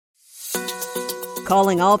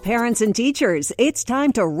Calling all parents and teachers, it's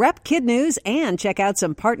time to rep Kid News and check out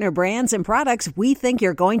some partner brands and products we think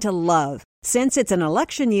you're going to love. Since it's an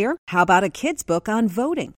election year, how about a kid's book on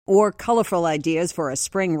voting? Or colorful ideas for a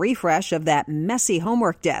spring refresh of that messy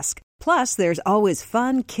homework desk? Plus, there's always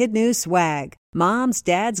fun Kid News swag. Moms,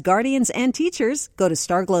 dads, guardians, and teachers, go to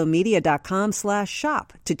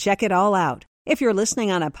starglowmedia.com/shop to check it all out. If you're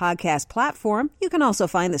listening on a podcast platform, you can also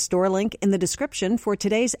find the store link in the description for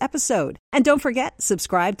today's episode. And don't forget,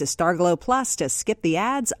 subscribe to Starglow Plus to skip the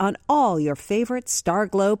ads on all your favorite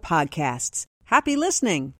Starglow podcasts. Happy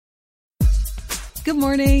listening! Good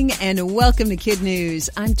morning and welcome to Kid News.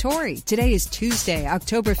 I'm Tori. Today is Tuesday,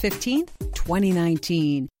 October 15th,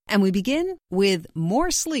 2019. And we begin with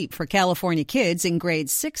more sleep for California kids in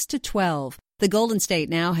grades 6 to 12. The Golden State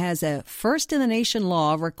now has a first-in-the-nation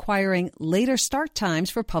law requiring later start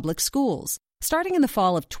times for public schools. Starting in the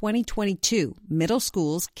fall of 2022, middle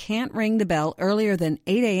schools can't ring the bell earlier than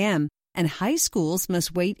 8 a.m., and high schools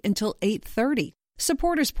must wait until 8:30.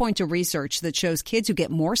 Supporters point to research that shows kids who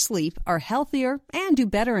get more sleep are healthier and do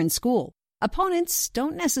better in school. Opponents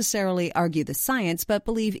don't necessarily argue the science, but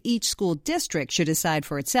believe each school district should decide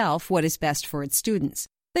for itself what is best for its students.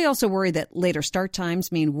 They also worry that later start times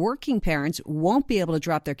mean working parents won't be able to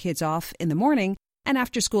drop their kids off in the morning, and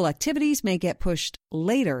after-school activities may get pushed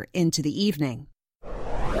later into the evening.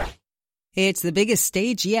 It's the biggest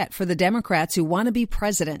stage yet for the Democrats who want to be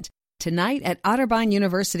president. Tonight at Otterbein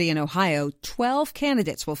University in Ohio, 12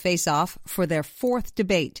 candidates will face off for their fourth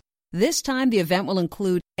debate. This time, the event will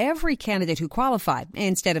include every candidate who qualified,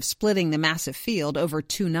 instead of splitting the massive field over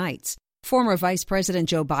 2 nights. Former Vice President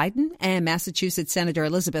Joe Biden and Massachusetts Senator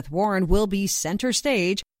Elizabeth Warren will be center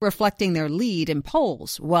stage, reflecting their lead in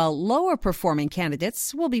polls, while lower-performing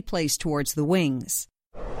candidates will be placed towards the wings.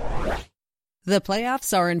 The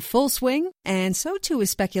playoffs are in full swing, and so too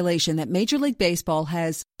is speculation that Major League Baseball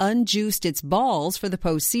has unjuiced its balls for the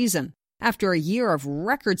postseason. After a year of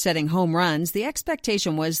record-setting home runs, the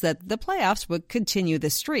expectation was that the playoffs would continue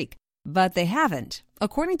the streak. But they haven't.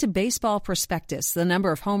 According to Baseball Prospectus, the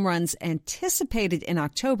number of home runs anticipated in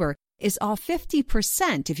October is off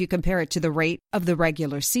 50% if you compare it to the rate of the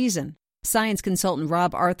regular season. Science consultant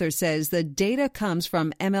Rob Arthur says the data comes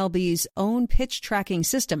from MLB's own pitch tracking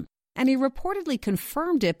system, and he reportedly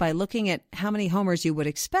confirmed it by looking at how many homers you would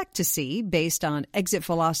expect to see based on exit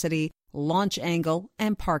velocity, launch angle,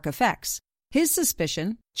 and park effects. His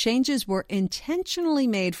suspicion, changes were intentionally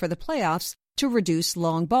made for the playoffs to reduce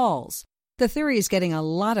long balls. The theory is getting a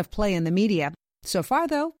lot of play in the media. So far,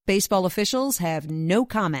 though, baseball officials have no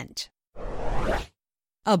comment.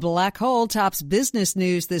 A black hole tops business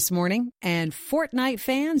news this morning, and Fortnite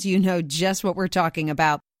fans, you know just what we're talking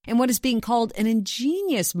about. In what is being called an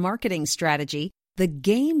ingenious marketing strategy, the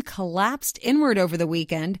game collapsed inward over the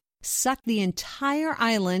weekend, sucked the entire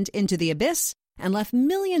island into the abyss, and left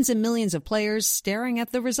millions and millions of players staring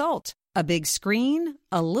at the result. A big screen,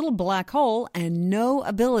 a little black hole, and no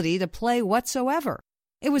ability to play whatsoever.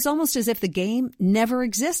 It was almost as if the game never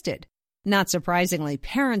existed. Not surprisingly,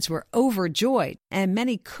 parents were overjoyed, and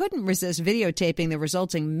many couldn't resist videotaping the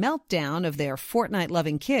resulting meltdown of their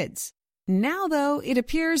Fortnite-loving kids. Now, though, it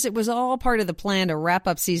appears it was all part of the plan to wrap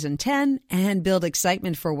up Season 10 and build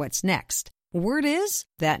excitement for what's next. Word is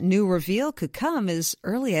that new reveal could come as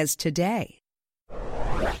early as today.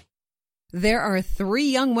 There are 3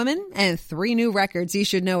 young women and 3 new records you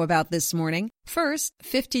should know about this morning. First,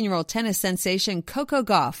 15-year-old tennis sensation Coco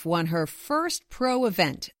Gauff won her first pro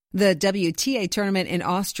event, the WTA tournament in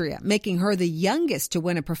Austria, making her the youngest to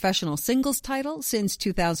win a professional singles title since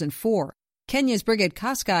 2004. Kenya's Brigid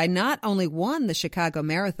Kosgei not only won the Chicago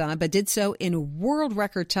Marathon, but did so in world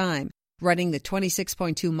record time, running the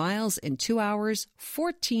 26.2 miles in 2 hours,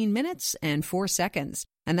 14 minutes, and 4 seconds.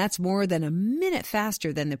 And that's more than a minute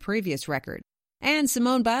faster than the previous record. And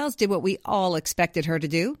Simone Biles did what we all expected her to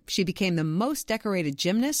do. She became the most decorated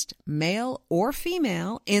gymnast, male or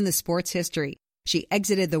female, in the sport's history. She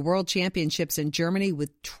exited the World Championships in Germany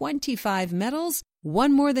with 25 medals,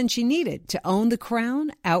 one more than she needed to own the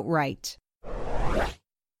crown outright.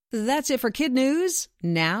 That's it for Kid News.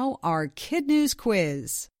 Now our Kid News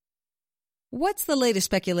quiz. What's the latest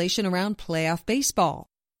speculation around playoff baseball?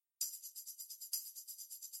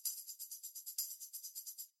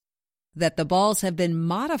 That the balls have been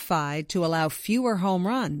modified to allow fewer home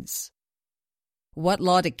runs. What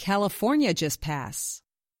law did California just pass?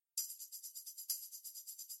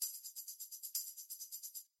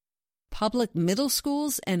 Public middle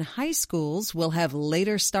schools and high schools will have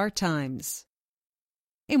later start times.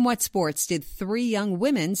 In what sports did 3 young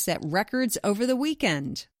women set records over the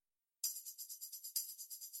weekend?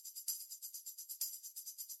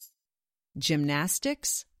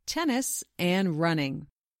 gymnastics, tennis, and running.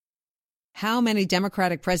 How many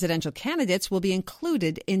Democratic presidential candidates will be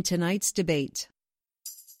included in tonight's debate?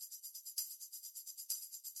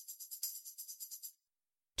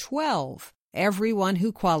 12. Everyone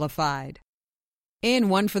who qualified. In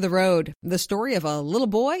One for the Road, the story of a little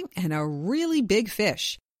boy and a really big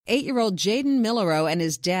fish. 8-year-old Jaden Millero and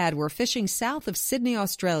his dad were fishing south of Sydney,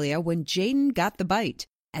 Australia, when Jaden got the bite.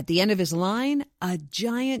 At the end of his line, a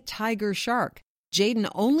giant tiger shark. Jaden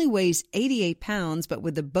only weighs 88 pounds, but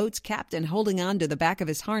with the boat's captain holding on to the back of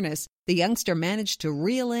his harness, the youngster managed to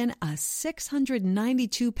reel in a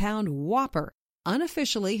 692-pound whopper.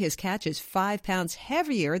 Unofficially, his catch is 5 pounds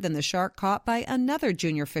heavier than the shark caught by another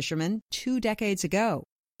junior fisherman 2 decades ago.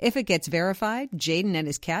 If it gets verified, Jaden and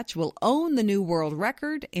his catch will own the new world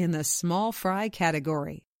record in the small fry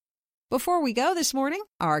category. Before we go this morning,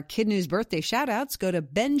 our Kid News birthday shout-outs go to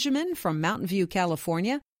Benjamin from Mountain View,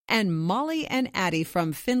 California, and Molly and Addie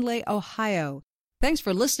from Findlay, Ohio. Thanks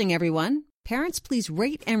for listening, everyone. Parents, please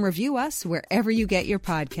rate and review us wherever you get your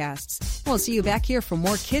podcasts. We'll see you back here for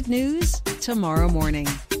more Kid News tomorrow morning.